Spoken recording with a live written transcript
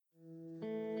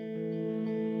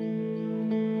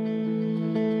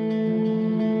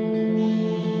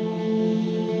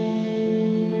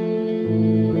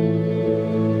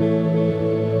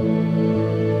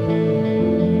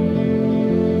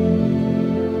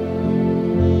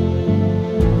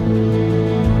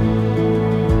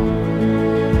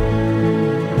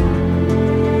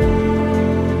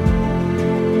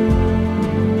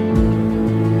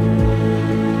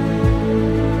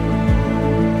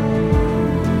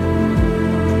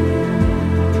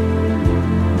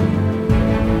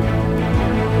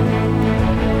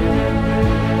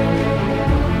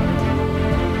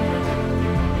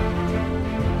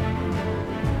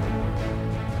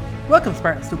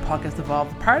Spartans to Podcast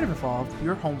Evolved, part of Evolved,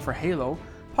 your home for Halo.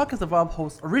 Podcast Evolved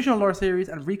hosts original lore series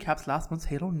and recaps last month's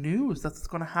Halo news. That's what's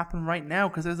going to happen right now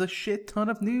because there's a shit ton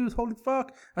of news. Holy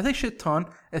fuck. I say shit ton.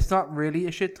 It's not really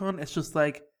a shit ton. It's just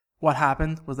like what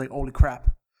happened was like, holy crap.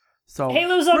 So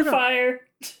Halo's on fire.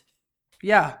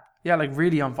 Yeah, like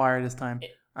really on fire this time.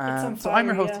 It's on so fire, I'm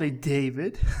your host today,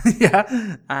 David.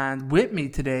 Yeah, and with me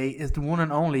today is the one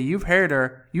and only. You've heard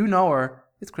her, you know her.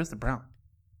 It's Krista Brown.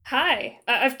 Hi,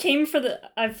 I'm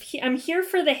here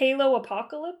for the Halo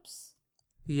apocalypse.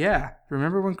 Yeah,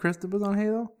 remember when Krista was on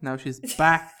Halo? Now she's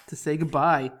back to say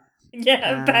goodbye.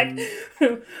 Yeah, back.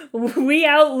 We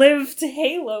outlived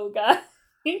Halo, guys.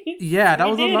 Yeah, that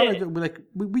was a lot of like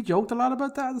we joked a lot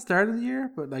about that at the start of the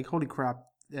year, but like holy crap,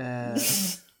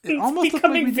 it's almost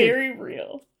becoming like very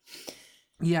real.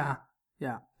 Yeah.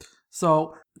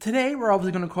 So today we're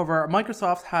obviously going to cover.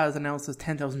 Microsoft has announced its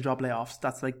 10,000 job layoffs.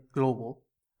 That's like global.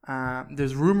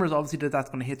 There's rumors obviously that that's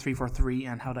going to hit 343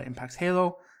 and how that impacts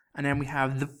Halo. And then we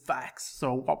have the facts,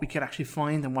 so what we could actually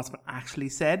find and what's been actually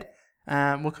said.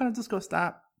 We'll kind of discuss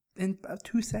that in about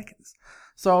 2 seconds.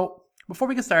 So before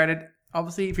we get started,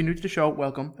 obviously if you're new to the show,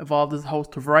 welcome. Evolved is a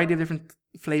host to a variety of different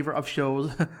flavor of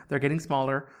shows. They're getting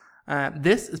smaller.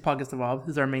 This is Podcast Evolved.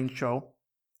 This is our main show.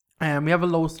 We have a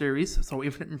low series, so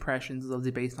Infinite Impressions is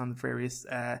obviously based on the various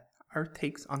our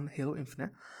takes on Halo Infinite.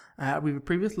 We have a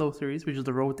previous low series, which is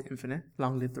The Road to Infinite,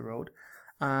 Long Live the Road,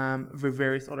 with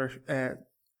various other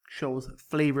shows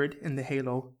flavored in the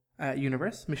Halo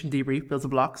universe. Mission Debrief, Builds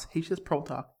and Blocks, HS Pro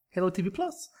Talk, Halo TV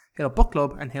Plus, Halo Book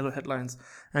Club, and Halo Headlines.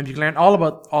 And you can learn all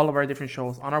about all of our different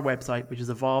shows on our website, which is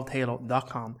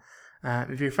evolvedhalo.com.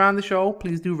 If you're a fan of the show,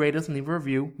 please do rate us and leave a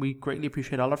review. We greatly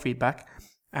appreciate all our feedback.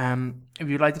 If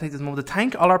you'd like to take this moment to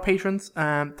thank all our patrons,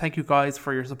 thank you guys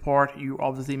for your support. You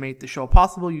obviously make the show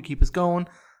possible. You keep us going.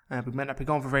 We might not be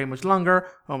going for very much longer.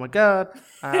 Oh my god.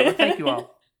 But thank you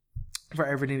all for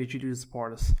everything that you do to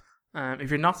support us. If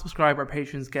you're not subscribed, our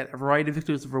patrons get a variety of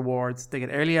exclusive rewards. They get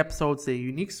early episodes, they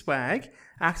unique swag,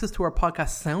 access to our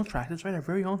podcast soundtrack. That's right, our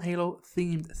very own Halo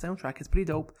themed soundtrack. It's pretty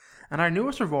dope. And our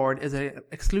newest reward is an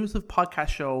exclusive podcast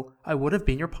show, I Would Have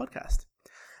Been Your Podcast.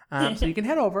 So you can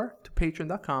head over to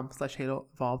patreon.com/Halo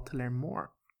Evolved to learn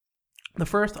more. The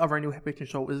first of our new Patreon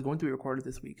show is going to be recorded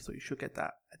this week, so you should get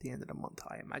that at the end of the month,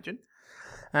 I imagine.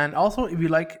 And also, if you'd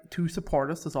like to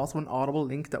support us, there's also an Audible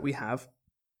link that we have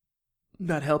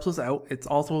that helps us out. It's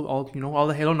also all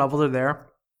the Halo novels are there.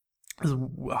 There's a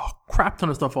crap ton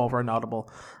of stuff over on Audible.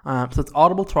 So it's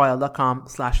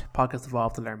audibletrial.com/Podcast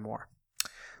Evolved to learn more.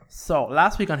 So,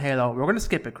 last week on Halo, we're going to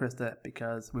skip it, Krista,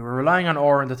 because we were relying on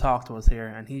Oren to talk to us here,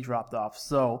 and he dropped off.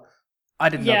 So, I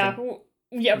did nothing.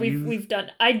 Yeah, we've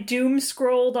done. I doom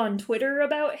scrolled on Twitter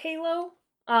about Halo.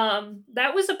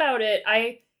 That was about it.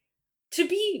 To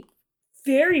be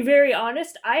very, very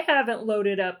honest, I haven't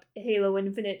loaded up Halo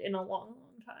Infinite in a long,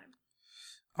 long time.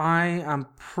 I am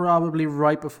probably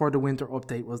right before the winter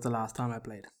update was the last time I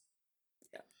played.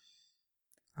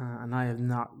 And I have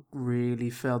not really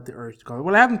felt the urge to go.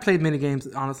 Well, I haven't played many games,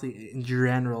 honestly, in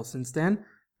general since then.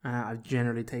 I've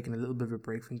generally taken a little bit of a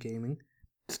break from gaming.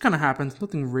 Just kind of happened.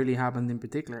 Nothing really happened in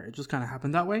particular. It just kind of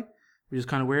happened that way, which is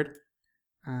kind of weird.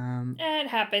 It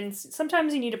happens.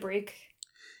 Sometimes you need a break.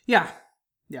 Yeah.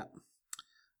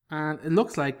 And it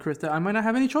looks like, Krista, I might not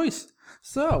have any choice.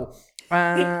 So,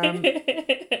 oh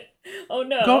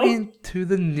no. Go into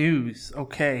the news.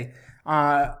 Okay.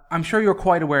 I'm sure you're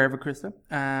quite aware of it, Krista.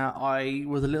 I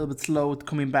was a little bit slow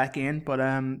coming back in, but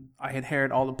I had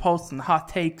heard all the posts and the hot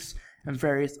takes and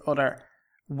various other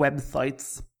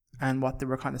websites and what they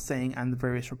were kind of saying and the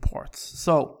various reports.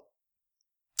 So,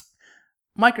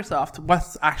 Microsoft,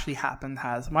 what's actually happened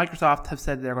Microsoft have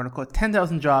said they're going to cut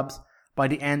 10,000 jobs by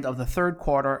the end of the third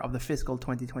quarter of the fiscal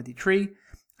 2023,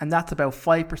 and that's about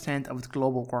 5% of its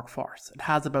global workforce. It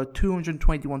has about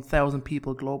 221,000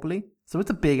 people globally. So it's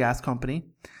a big-ass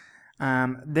company.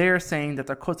 They're saying that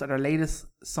their cuts are their latest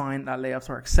sign that layoffs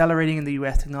are accelerating in the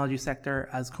US technology sector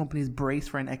as companies brace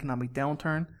for an economic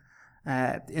downturn.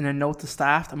 In a note to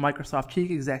staff, the Microsoft chief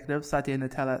executive, Satya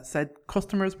Nadella, said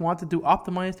customers wanted to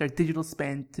optimize their digital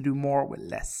spend to do more with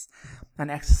less and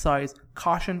exercise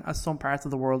caution as some parts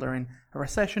of the world are in a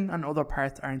recession and other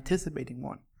parts are anticipating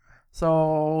one.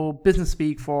 So business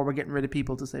speak for we're getting rid of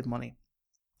people to save money.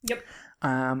 Yep.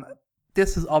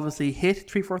 This has obviously hit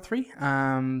 343.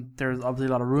 There's obviously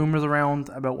a lot of rumors around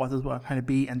about what this will kind of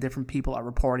be, and different people are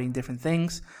reporting different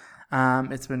things.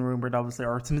 It's been rumored, obviously,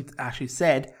 or it's actually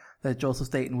said that Joseph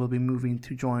Staten will be moving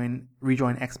to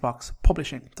rejoin Xbox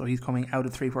Publishing. So he's coming out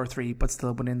of 343, but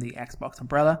still within the Xbox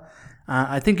umbrella.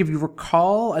 I think if you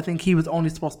recall, I think he was only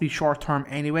supposed to be short term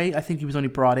anyway. I think he was only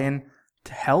brought in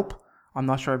to help. I'm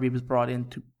not sure if he was brought in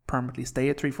to permanently stay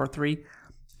at 343.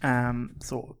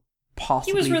 So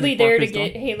possibly he was really his there work to is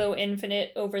get done. Halo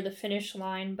Infinite over the finish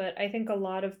line, but I think a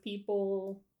lot of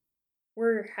people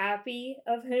were happy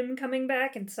of him coming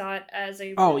back and saw it as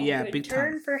a Oh really yeah, good big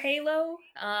turn time. for Halo.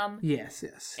 Yes,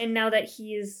 yes. And now that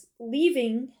he is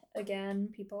leaving again,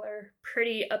 people are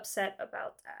pretty upset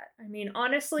about that. I mean,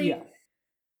 honestly, Yeah.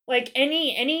 like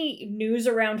any news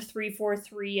around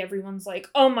 343, everyone's like,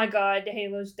 "Oh my god,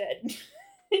 Halo's dead."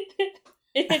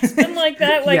 It's been like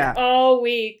that like Yeah. all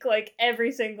week, like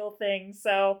every single thing.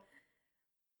 So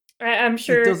I'm It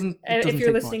sure doesn't if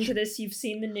you're take listening to much. this, you've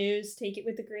seen the news. Take it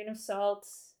with a grain of salt.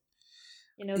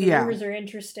 You know, the Yeah. rumors are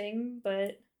interesting,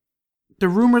 but The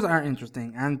rumors are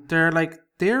interesting, and they're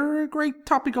a great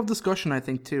topic of discussion, I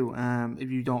think, too.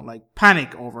 If you don't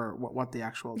panic over what the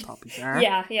actual topics are,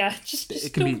 yeah, it just can be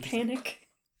don't interesting. panic.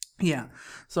 Yeah.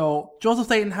 So Joseph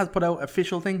Staten has put out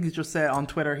official thing. He's just said on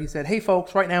Twitter, he said, "Hey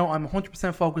folks, right now I'm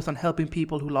 100% focused on helping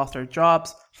people who lost their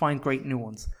jobs find great new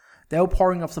ones. The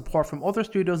outpouring of support from other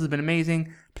studios has been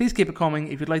amazing. Please keep it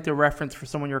coming. If you'd like a reference for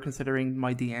someone you're considering,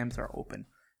 my DMs are open."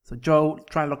 So Joe,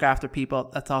 try and look after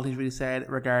people. That's all he's really said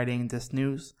regarding this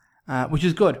news, which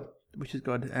is good.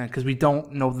 Because we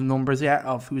don't know the numbers yet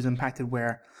of who's impacted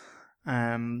where,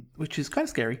 which is kind of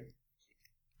scary,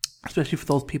 especially for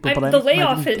those people. But I The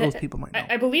layoff, imagine those people might know.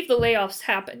 I believe the layoffs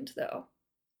happened though.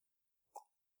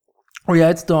 Oh yeah,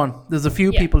 it's done. There's a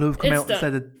few Yeah, people who've come it's out and done.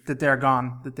 said that they're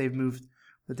gone, that they've moved,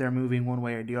 that they're moving one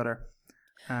way or the other.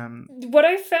 What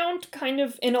I found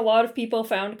and a lot of people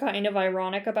found kind of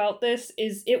ironic about this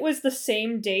is it was the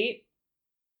same date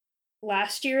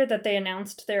last year that they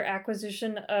announced their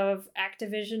acquisition of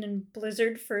Activision and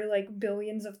Blizzard for like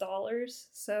billions of dollars.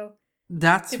 So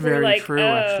That's people were very like, true,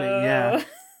 actually. Yeah,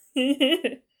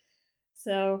 oh.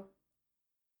 So,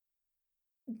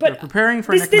 they're but preparing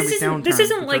for an economic downturn. this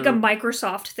isn't but like a they're-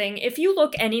 Microsoft thing. If you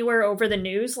look anywhere over the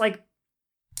news, like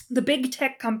the big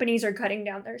tech companies are cutting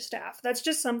down their staff. That's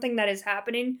just something that is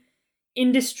happening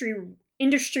industry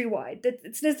wide.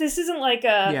 This isn't like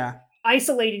a yeah,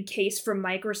 isolated case from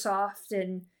Microsoft.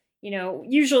 And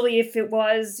usually if it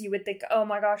was, you would think, oh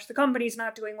my gosh, the company's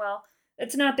not doing well.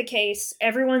 That's not the case.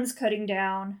 Everyone's cutting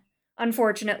down,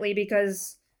 unfortunately,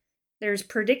 because there's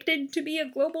predicted to be a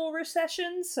global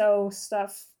recession. So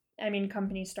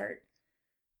companies start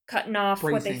cutting off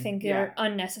what they bracing, think yeah. are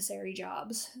unnecessary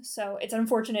jobs. So it's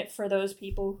unfortunate for those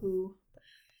people who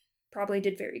probably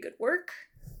did very good work.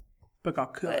 but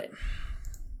got cut. But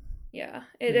yeah,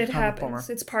 It's it kind of a bummer. happens.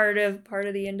 It's part of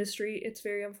the industry. It's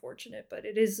very unfortunate, but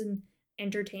it is an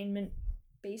entertainment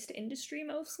based industry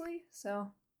mostly.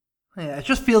 So Yeah, it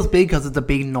just feels big because it's a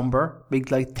big number.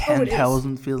 Big, like it is.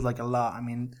 10,000 feels like a lot. I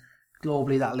mean,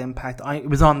 globally that'll impact. It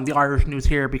was on the Irish news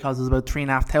here because there's about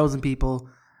 3,500 people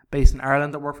based in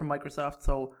Ireland that work for Microsoft.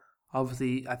 So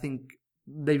obviously, I think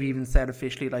they've even said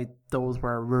officially like those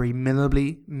were very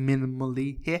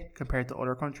minimally hit compared to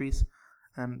other countries.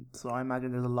 So I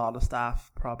imagine there's a lot of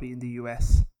staff probably in the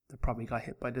US that probably got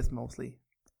hit by this mostly.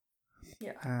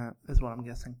 yeah. Is what I'm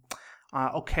guessing.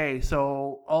 Okay,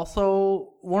 so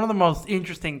also one of the most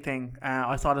interesting thing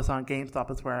I saw this on GameStop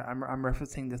is where I'm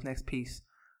referencing this next piece.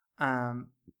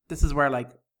 This is where like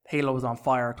Halo is on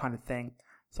fire kind of thing.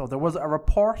 So there was a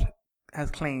report has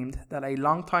claimed that a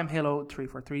longtime Halo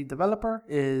 343 developer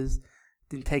is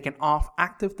been taken off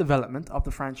active development of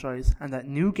the franchise, and that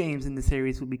new games in the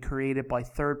series will be created by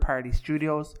third-party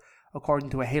studios. According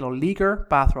to a Halo leaker,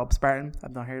 Bathrobe Spartan,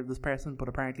 I've not heard of this person, but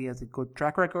apparently he has a good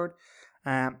track record.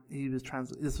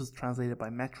 This was translated by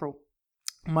Metro.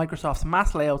 Microsoft's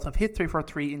mass layouts have hit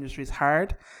 343 Industries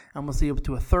hard, and will see up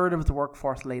to a third of its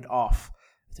workforce laid off.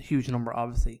 It's a huge number,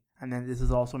 obviously. And then this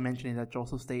is also mentioning that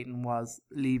Joseph Staten was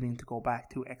leaving to go back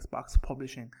to Xbox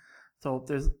Publishing. So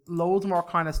there's loads more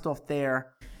kind of stuff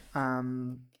there. Go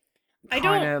on,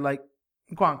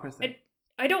 Kristen.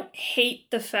 I don't hate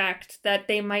the fact that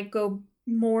they might go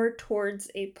more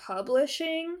towards a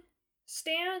publishing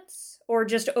stance or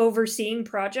just overseeing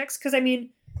projects. Because, I mean,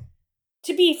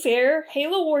 to be fair,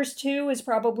 Halo Wars 2 is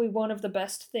probably one of the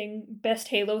best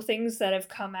Halo things that have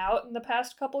come out in the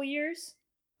past couple years.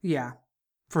 Yeah,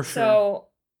 for sure. So,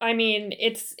 I mean,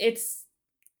 it's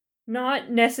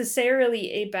not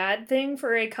necessarily a bad thing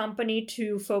for a company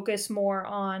to focus more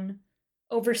on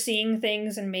overseeing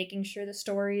things and making sure the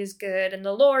story is good and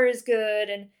the lore is good,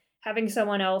 and having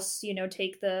someone else,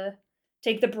 take the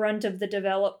brunt of the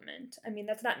development. I mean,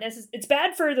 that's not it's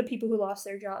bad for the people who lost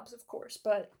their jobs, of course,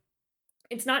 but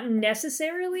it's not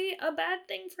necessarily a bad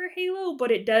thing for Halo,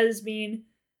 but it does mean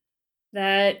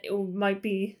that it might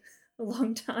be a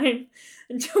long time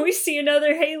until we see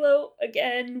another Halo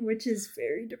again, which is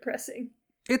very depressing.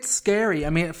 It's scary. I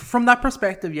mean, from that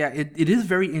perspective, yeah, it is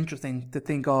very interesting to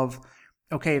think of,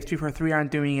 okay, if 343 aren't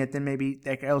doing it, then maybe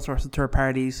they can outsource to third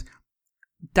parties.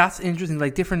 That's interesting.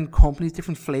 Like different companies,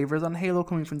 different flavors on Halo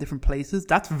coming from different places.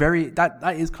 That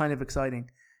is kind of exciting.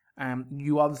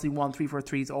 You obviously want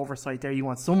 343's oversight there. You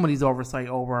want somebody's oversight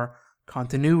over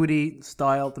continuity,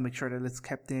 style, to make sure that it's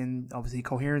kept in. Obviously,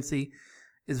 coherency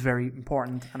is very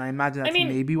important, and I imagine that's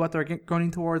maybe what they're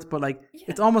going towards. But like,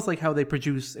 it's almost like how they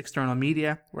produce external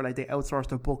media, where like they outsource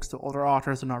their books to other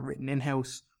authors, they're not written in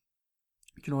house.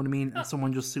 Do you know what I mean? And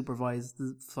someone just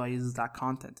supervises that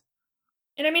content.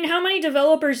 And I mean, how many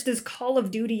developers does Call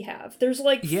of Duty have? There's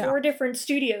like 4 different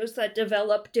studios that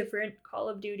develop different Call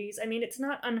of Duties. I mean, it's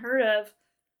not unheard of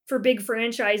for big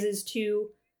franchises to,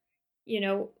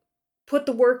 put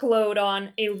the workload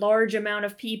on a large amount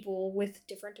of people with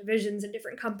different divisions and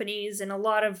different companies and a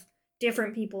lot of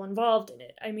different people involved in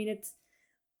it. I mean,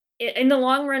 in the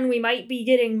long run, we might be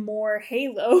getting more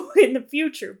Halo in the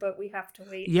future, but we have to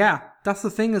wait. Yeah, that's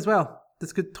the thing as well.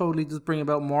 This could totally just bring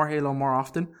about more Halo more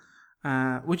often,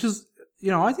 which is,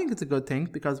 I think it's a good thing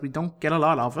because we don't get a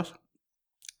lot of it.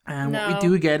 And what we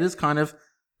do get is kind of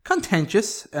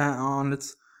contentious on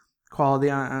its quality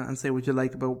and say what you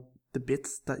like about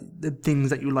the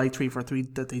things that you like 343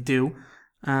 that they do.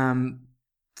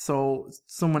 So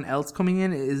someone else coming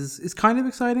in is kind of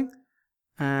exciting.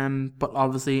 But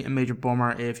obviously a major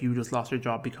bummer if you just lost your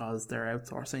job because they're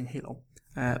outsourcing Halo.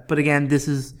 But again, this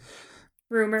is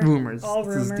rumors. All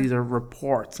rumors. These are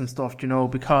reports and stuff,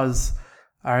 because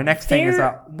our next thing is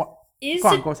that is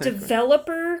a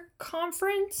developer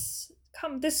conference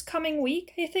this coming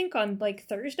week, I think, on like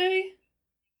Thursday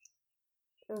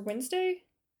or Wednesday.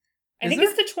 I think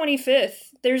it's the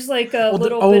 25th. There's like a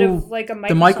bit of like a Microsoft.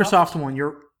 The Microsoft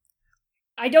one.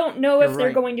 I don't know if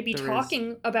they're going to be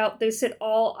talking about this at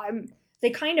all. They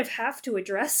kind of have to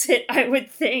address it, I would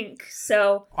think.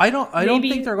 So I don't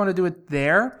think they're going to do it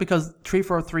there because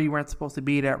 343 weren't supposed to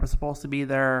be there. It was supposed to be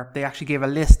there. They actually gave a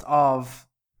list of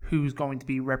who's going to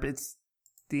be it's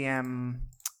the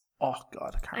oh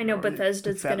god, I can't I know remember.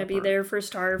 Bethesda's going to be there for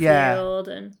Starfield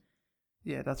and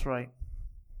yeah, that's right.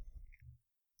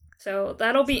 So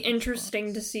that'll be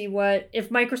interesting to see if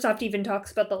Microsoft even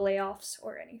talks about the layoffs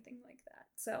or anything like that.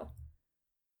 So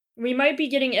we might be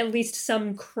getting at least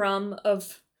some crumb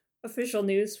of official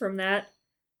news from that.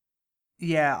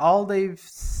 Yeah, all they've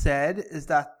said is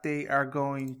that they are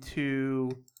going to...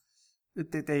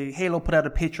 Halo put out a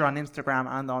picture on Instagram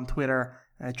and on Twitter.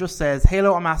 And it just says,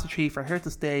 Halo and Master Chief are here to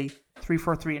stay.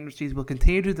 343 Industries will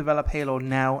continue to develop Halo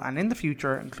now and in the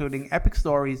future, including epic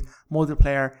stories,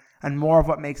 multiplayer, and more of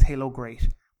what makes Halo great.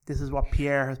 This is what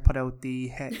Pierre has put out,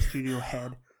 the studio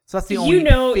head. So that's the only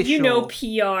official...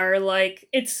 PR, like,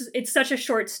 it's such a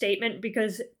short statement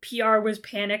because PR was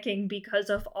panicking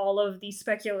because of all of the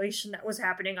speculation that was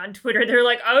happening on Twitter. They're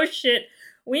like, oh shit,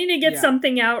 we need to get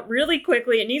something out really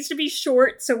quickly. It needs to be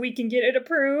short so we can get it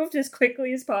approved as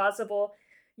quickly as possible.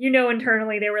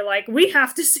 Internally they were like, we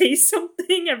have to say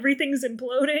something. Everything's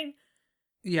imploding.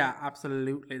 Yeah,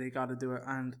 absolutely. They got to do it.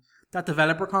 And that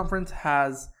developer conference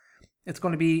it's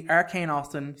going to be Arcane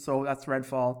Austin, so that's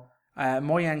Redfall.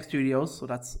 Mojang Studios, so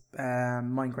that's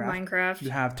Minecraft. You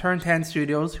have Turn 10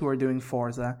 Studios, who are doing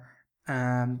Forza.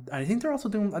 I think they're also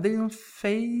doing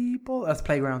Fable? That's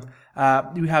Playground.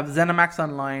 You have ZeniMax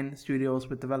Online Studios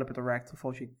with Developer Direct, so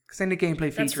folks, extended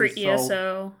gameplay features. That's for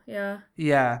ESO, yeah.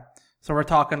 Yeah. So we're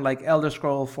talking like Elder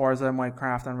Scrolls, Forza,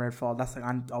 Minecraft, and Redfall. That's like,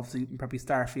 and obviously probably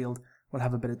Starfield will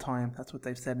have a bit of time. That's what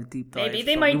they've said in deep dive. Maybe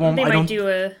they might do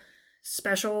a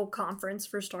special conference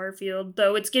for Starfield,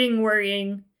 though it's getting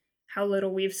worrying how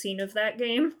little we've seen of that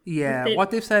game. Yeah, what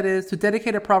they've said is to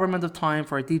dedicate a proper amount of time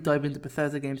for a deep dive into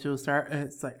Bethesda games to it's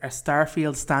like a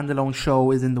Starfield standalone show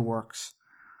is in the works.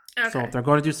 Okay. So they're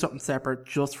going to do something separate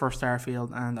just for Starfield,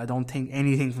 and I don't think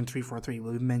anything from 343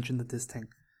 will be mentioned at this thing.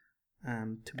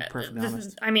 To be perfectly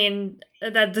honest, I mean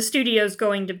that the studio's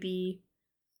going to be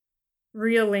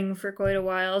reeling for quite a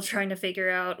while, trying to figure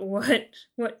out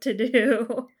what to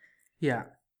do. Yeah,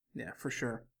 for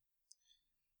sure.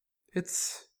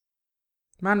 It's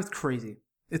crazy.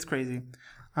 It's crazy.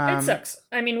 It sucks.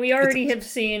 I mean, we already have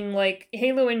seen, like,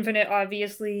 Halo Infinite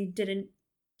obviously didn't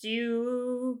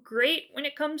do great when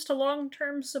it comes to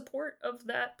long-term support of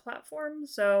that platform,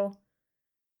 so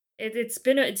it's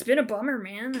been a bummer,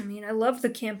 man. I mean, I loved the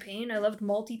campaign. I loved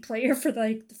multiplayer for,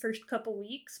 like, the first couple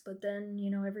weeks, but then,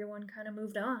 everyone kind of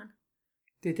moved on.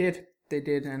 They did,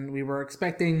 and we were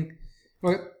expecting...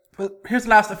 Well, here's the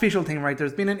last official thing, right?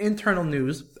 There's been an internal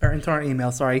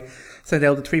email, sent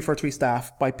out to 343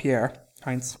 staff by Pierre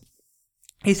Heinz.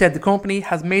 He said the company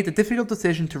has made the difficult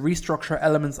decision to restructure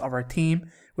elements of our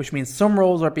team, which means some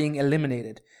roles are being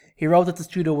eliminated. He wrote that the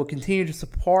studio will continue to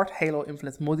support Halo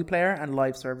Infinite's multiplayer and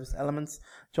live service elements.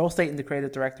 Joe Staten, the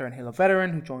creative director and Halo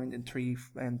veteran who joined in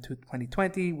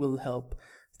 2020, will help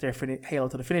steer Halo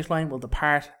to the finish line, will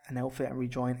depart an outfit and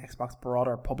rejoin Xbox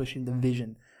broader publishing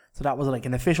division. So that was like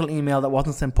an official email that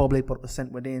wasn't sent public, but was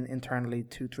sent within internally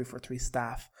to 343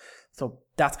 staff. So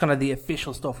that's kind of the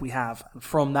official stuff we have. And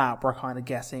from that, we're kind of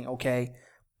guessing, okay,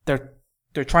 they're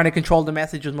trying to control the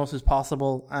message as much as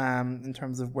possible in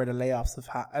terms of where the layoffs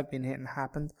have been hit and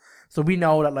happened. So we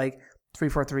know that like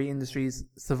 343 Industries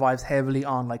survives heavily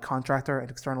on like contractor and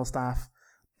external staff.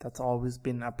 That's always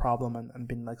been a problem and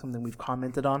been like something we've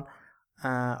commented on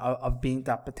of being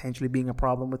that potentially being a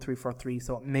problem with 343.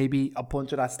 So maybe a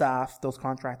bunch of that staff, those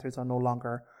contractors, are no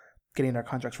longer getting their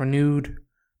contracts renewed.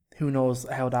 Who knows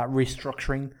how that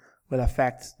restructuring will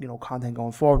affect, content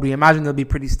going forward. We imagine they'll be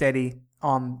pretty steady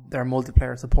on their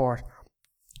multiplayer support.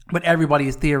 But everybody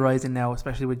is theorizing now,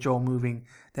 especially with Joe moving,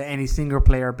 that any single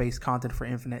player based content for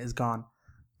Infinite is gone.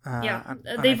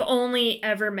 They've only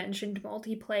ever mentioned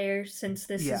multiplayer since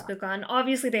this has begun.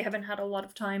 Obviously, they haven't had a lot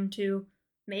of time to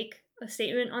make a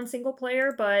statement on single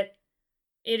player, but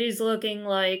it is looking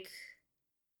like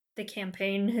the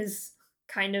campaign has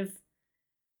kind of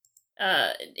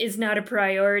is not a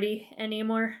priority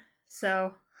anymore.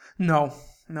 So no,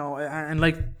 and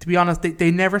like, to be honest,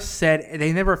 they never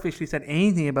officially said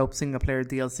anything about single player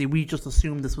DLC. We just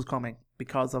assumed this was coming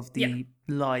because of the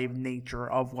live nature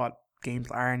of what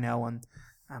games are now, and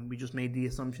we just made the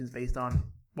assumptions based on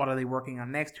what are they working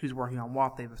on next, who's working on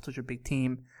what. They have such a big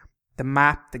team. The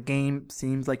map, the game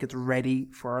seems like it's ready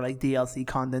for like DLC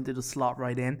content to just slot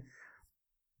right in,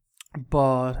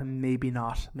 but maybe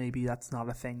not. Maybe that's not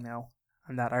a thing now,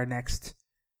 and that our next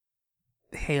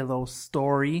Halo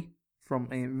story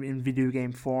from in video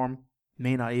game form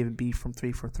may not even be from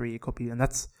 343. It could be, and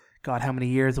that's, God, how many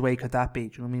years away could that be?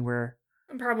 Do you know what I mean? We're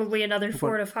probably another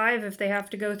 4 to 5 if they have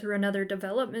to go through another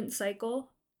development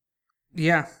cycle.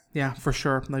 Yeah, for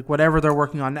sure. Like whatever they're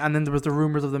working on, and then there was the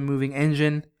rumors of the moving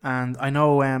engine, and I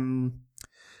know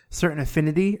certain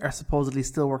Affinity are supposedly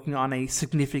still working on a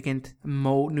significant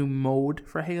new mode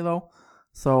for Halo.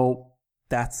 So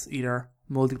that's either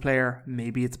multiplayer,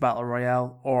 maybe it's battle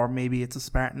royale, or maybe it's a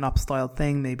Spartan Ops style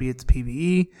thing, maybe it's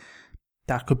PvE.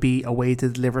 That could be a way to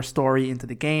deliver story into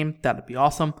the game. That would be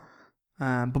awesome.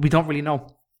 But we don't really know.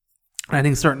 And I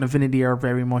think certain Affinity are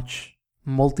very much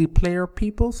multiplayer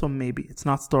people, so maybe it's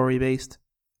not story based.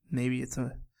 Maybe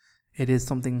it is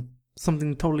something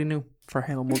totally new for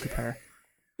Halo multiplayer.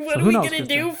 What are we gonna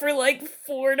do for like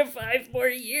 4 to 5 more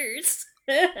years?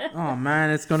 Oh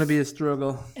man, it's gonna be a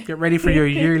struggle. Get ready for your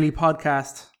yearly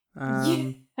podcast.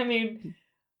 I mean,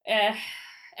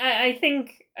 I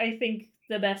think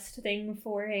the best thing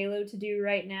for Halo to do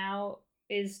right now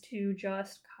is to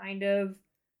just kind of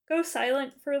go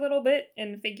silent for a little bit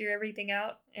and figure everything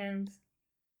out and,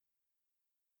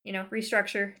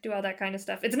 restructure, do all that kind of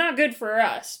stuff. It's not good for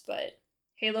us, but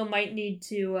Halo might need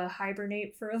to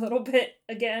hibernate for a little bit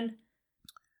again.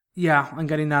 Yeah, I'm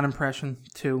getting that impression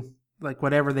too. Like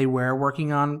whatever they were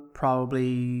working on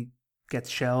probably gets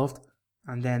shelved,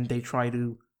 and then they try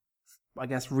to, I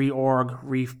guess,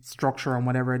 restructure on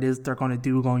whatever it is they're going to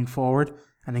do going forward,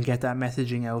 and then get that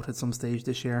messaging out at some stage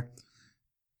this year.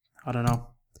 I don't know.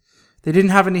 They didn't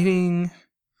have anything.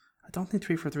 I don't think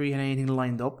 343 had anything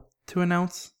lined up to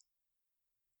announce.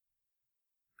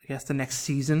 I guess the next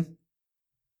season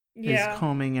is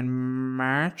coming in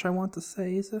March, I want to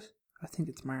say, is it? I think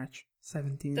it's March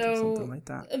 17th or something like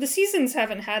that. The seasons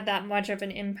haven't had that much of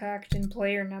an impact in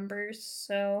player numbers,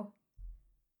 so...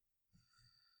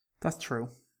 That's true.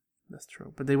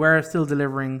 But they were still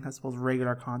delivering, I suppose,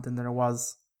 regular content.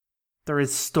 There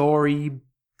is story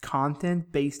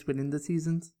content based within the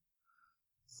seasons.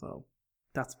 So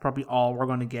that's probably all we're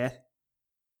going to get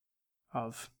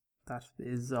of that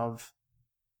is of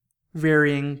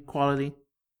varying quality.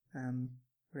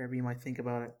 Whatever you might think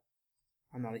about it.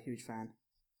 I'm not a huge fan.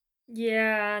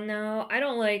 Yeah, no, I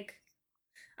don't like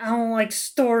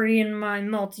story in my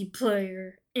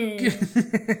multiplayer.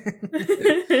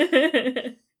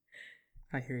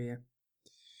 I hear you.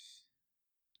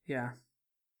 Yeah.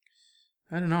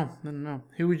 I don't know.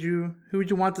 Who would you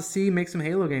want to see make some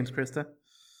Halo games, Krista?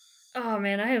 Oh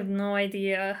man, I have no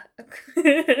idea.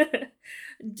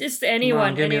 Just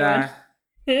anyone. Give me that.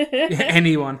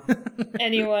 Anyone.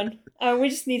 Anyone. We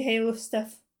just need Halo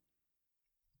stuff.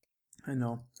 I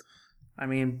know. I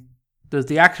mean, there's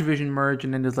the Activision merge,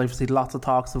 and then there's obviously lots of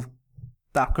talks of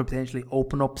that could potentially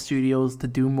open up studios to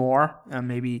do more, and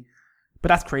maybe. But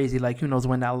that's crazy. Like, who knows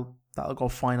when that'll go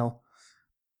final?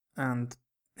 and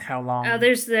how long.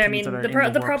 There's the things that are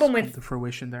in the problem works with come to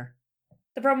fruition there.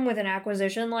 the problem with an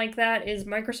acquisition like that is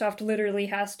Microsoft literally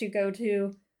has to go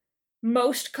to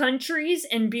most countries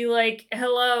and be like,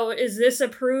 "Hello, is this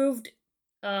approved?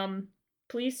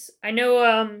 Please." I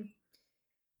know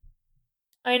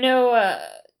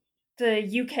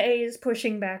the UK is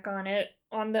pushing back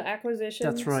on the acquisition.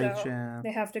 That's right, so yeah.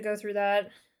 they have to go through that.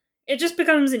 It just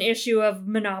becomes an issue of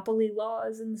monopoly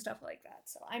laws and stuff like that.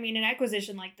 So, I mean, an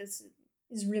acquisition like this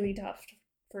is really tough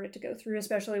for it to go through,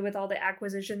 especially with all the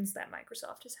acquisitions that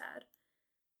Microsoft has had.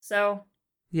 So,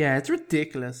 yeah, it's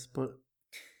ridiculous, but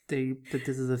this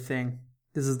is a thing.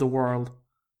 This is the world.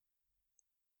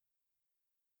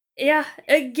 yeah,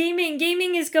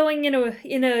 gaming is going in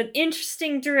an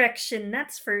interesting direction.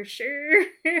 That's for sure.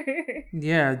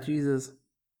 Yeah, Jesus.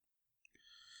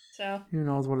 So, Who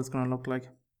knows what it's going to look like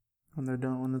when they're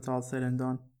done, when it's all said and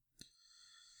done.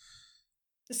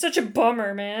 it's such a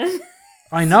bummer, man.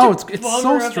 I know, Such a it's bummer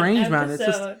so of an strange, man. It's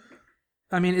just, episode.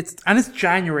 I mean, it's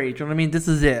January. Do you know what I mean? This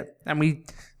is it, and we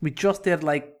just did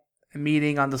like a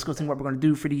meeting on discussing what we're going to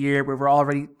do for the year. Where we're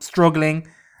already struggling,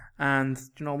 and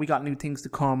we got new things to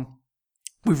come.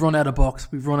 We've run out of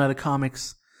books. We've run out of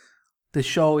comics. The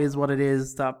show is what it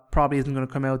is. That probably isn't going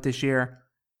to come out this year.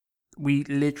 We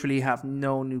literally have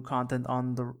no new content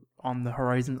on the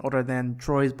horizon other than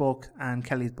Troy's book and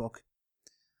Kelly's book,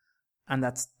 and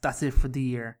that's it for the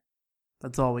year.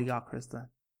 That's all we got, Krista.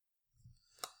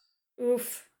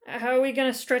 Oof. How are we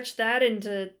going to stretch that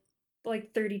into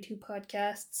like 32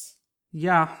 podcasts?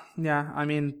 Yeah. I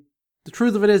mean, the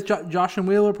truth of it is, Josh and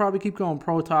Will will probably keep going.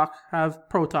 Have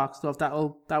Pro Talk stuff that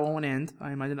won't end.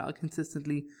 I imagine that'll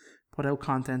consistently put out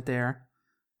content there.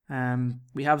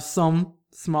 We have some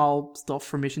small stuff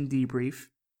for Mission Debrief.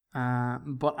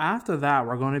 But after that,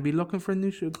 we're going to be looking for a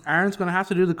new show. Aaron's going to have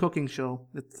to do the cooking show.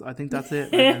 I think that's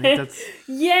it. I think that's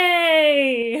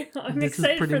Yay! I'm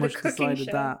excited pretty for the much cooking decided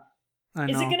show. that. I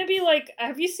know. Is it going to be like,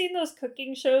 have you seen those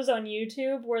cooking shows on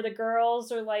YouTube where the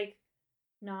girls are like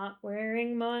not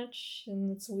wearing much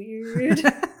and it's weird?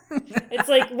 It's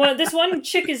like this one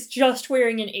chick is just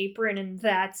wearing an apron and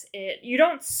that's it. You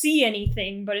don't see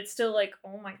anything, but it's still like,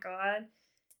 oh my god.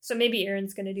 So maybe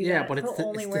Aaron's gonna do that. Yeah, but He'll it's the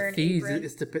only wear an apron.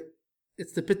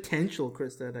 It's the potential,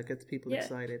 Krista, that gets people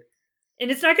excited.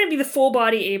 And it's not gonna be the full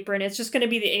body apron. It's just gonna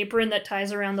be the apron that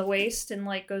ties around the waist and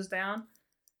like goes down.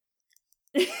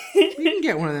 We can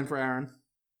get one of them for Aaron.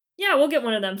 Yeah, we'll get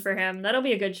one of them for him. That'll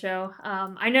be a good show.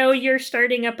 I know you're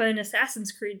starting up an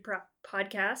Assassin's Creed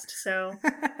podcast, so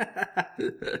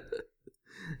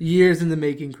years in the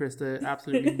making, Krista.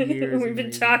 Absolutely years. We've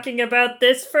been talking about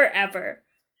this forever.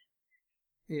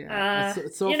 Yeah,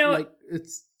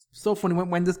 it's so funny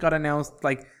when this got announced.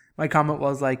 Like, my comment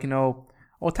was like, oh,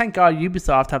 thank God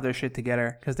Ubisoft have their shit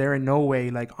together, because they're in no way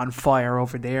like on fire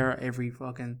over there every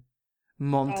fucking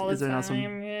month. Is there not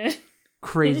some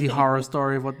crazy horror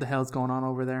story of what the hell's going on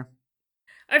over there?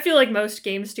 I feel like most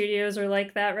game studios are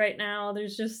like that right now.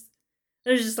 There's just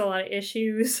a lot of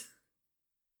issues.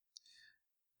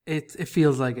 It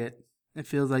feels like it. It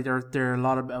feels like there are a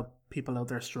lot of people out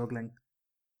there struggling.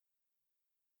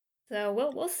 So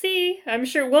we'll see. I'm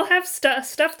sure we'll have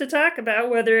stuff to talk about,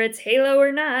 whether it's Halo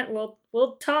or not.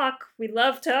 We'll talk. We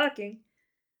love talking.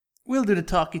 We'll do the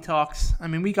talky talks. I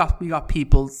mean, we got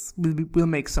peoples. We'll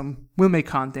make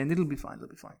content. It'll be fine.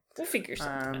 We'll figure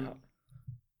something out.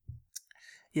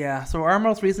 Yeah. So our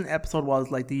most recent episode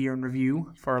was like the year in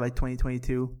review for like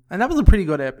 2022, and that was a pretty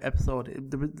good episode.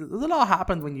 There's a lot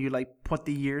happened when you like put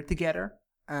the year together,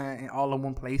 all in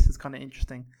one place. It's kind of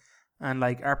interesting. And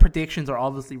like our predictions are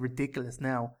obviously ridiculous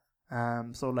now.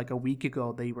 So like a week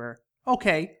ago they were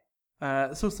okay.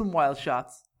 So some wild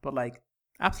shots, but like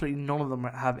absolutely none of them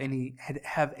have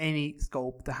any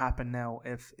scope to happen now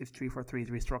if 343 is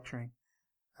restructuring,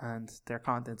 and their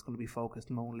content's going to be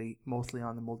focused mostly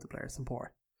on the multiplayer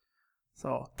support.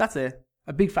 So that's it.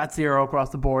 A big fat 0 across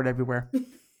the board everywhere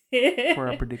for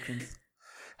our predictions.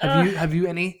 Have you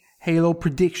any Halo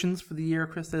predictions for the year,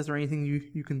 Krista? Is there anything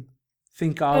you can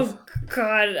think of? Oh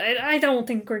God, I don't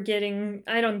think we're getting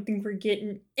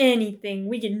anything.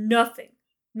 We get nothing.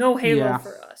 No Halo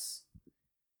for us.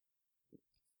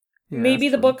 Yeah, maybe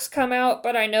the books come out,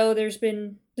 but I know there's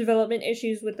been development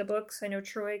issues with the books. I know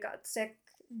Troy got sick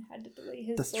and had to delay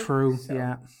his That's book, true, so.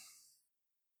 yeah.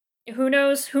 Who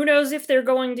knows if they're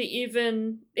going to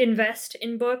even invest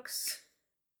in books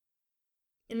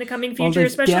in the coming future,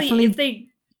 especially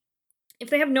if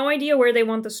they have no idea where they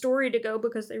want the story to go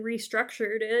because they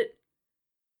restructured it.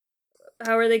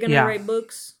 How are they going to write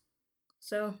books?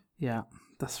 So yeah,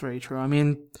 that's very true. I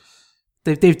mean,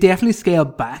 they've definitely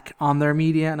scaled back on their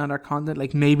media and on their content.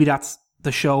 Like maybe that's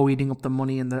the show eating up the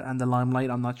money and the limelight.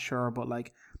 I'm not sure, but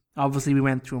like obviously we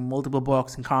went through multiple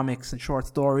books and comics and short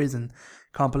stories and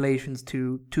compilations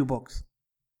to 2 books,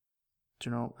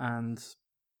 and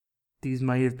these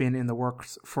might have been in the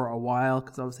works for a while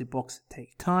because obviously books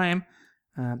take time.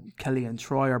 Kelly and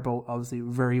Troy are both obviously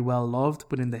very well loved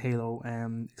within the Halo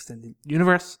extended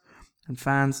universe and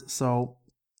fans, so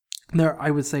they're,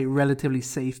 I would say, relatively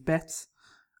safe bets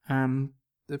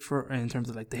for in terms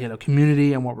of like the Halo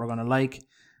community and what we're gonna like.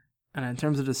 And in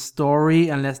terms of the story,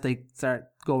 unless they start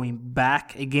going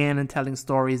back again and telling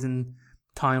stories in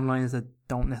timelines that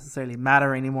don't necessarily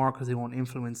matter anymore because they won't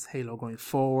influence Halo going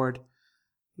forward,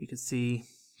 we could see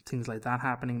things like that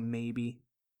happening. Maybe,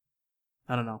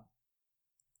 I don't know.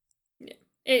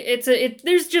 Yeah,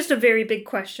 there's just a very big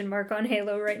question mark on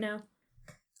Halo right now.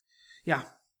 Yeah.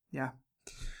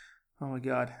 Oh my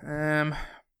god.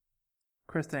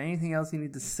 Krista, anything else you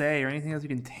need to say or anything else you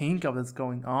can think of that's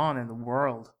going on in the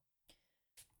world?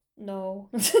 No.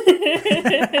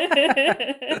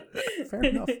 Fair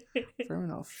enough.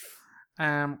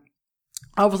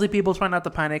 Obviously, people try not to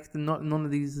panic. None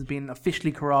of these has been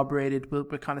officially corroborated. We'll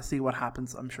kind of see what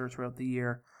happens, I'm sure, throughout the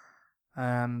year.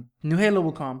 New Halo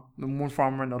will come in one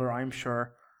form or another, I'm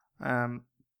sure.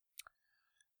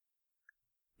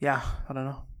 Yeah, I don't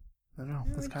know.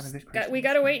 That's kind of it. We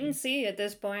gotta wait and see at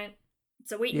this point.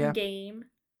 It's a waiting game.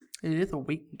 It is a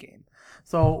waiting game.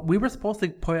 So we were supposed to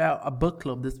put out a book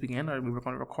club this weekend, or we were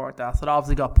going to record that. So it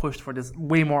obviously got pushed for this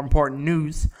way more important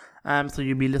news. So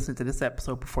you'll be listening to this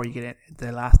episode before you get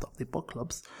the last of the book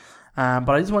clubs. But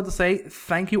I just want to say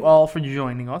thank you all for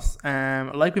joining us.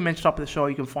 Like we mentioned up at the show,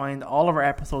 you can find all of our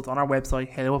episodes on our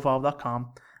website,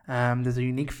 haloevolve.com. There's a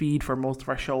unique feed for most of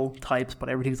our show types, but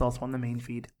everything's also on the main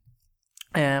feed.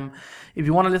 If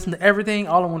you want to listen to everything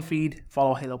all in one feed,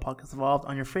 follow Halo Podcast Evolved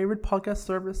on your favorite podcast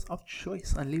service of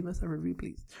choice and leave us a review,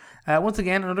 please. Once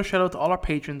again, another shout out to all our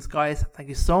patrons. Guys, thank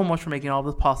you so much for making all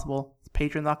this possible. It's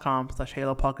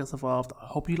patreon.com/Halo Podcast Evolved. I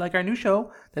hope you like our new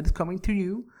show that is coming to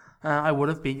you. I would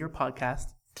have been your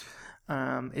podcast.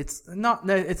 It's not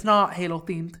Halo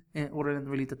themed other than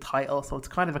really the title, so it's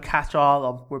kind of a catch-all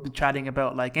of we'll be chatting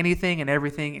about like anything and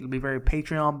everything. It'll be very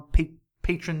patron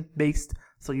based.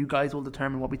 So you guys will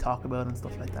determine what we talk about and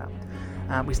stuff like that.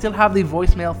 We still have the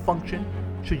voicemail function.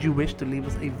 Should you wish to leave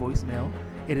us a voicemail,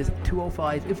 it is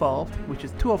 205 Evolved, which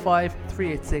is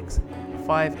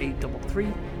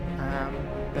 205-386-5833.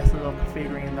 Best of luck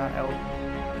figuring that out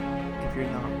if you're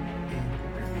not in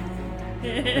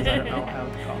because I don't know how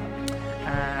to call it.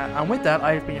 And with that,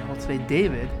 I've been your host today,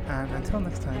 David. And until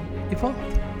next time,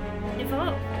 Evolved.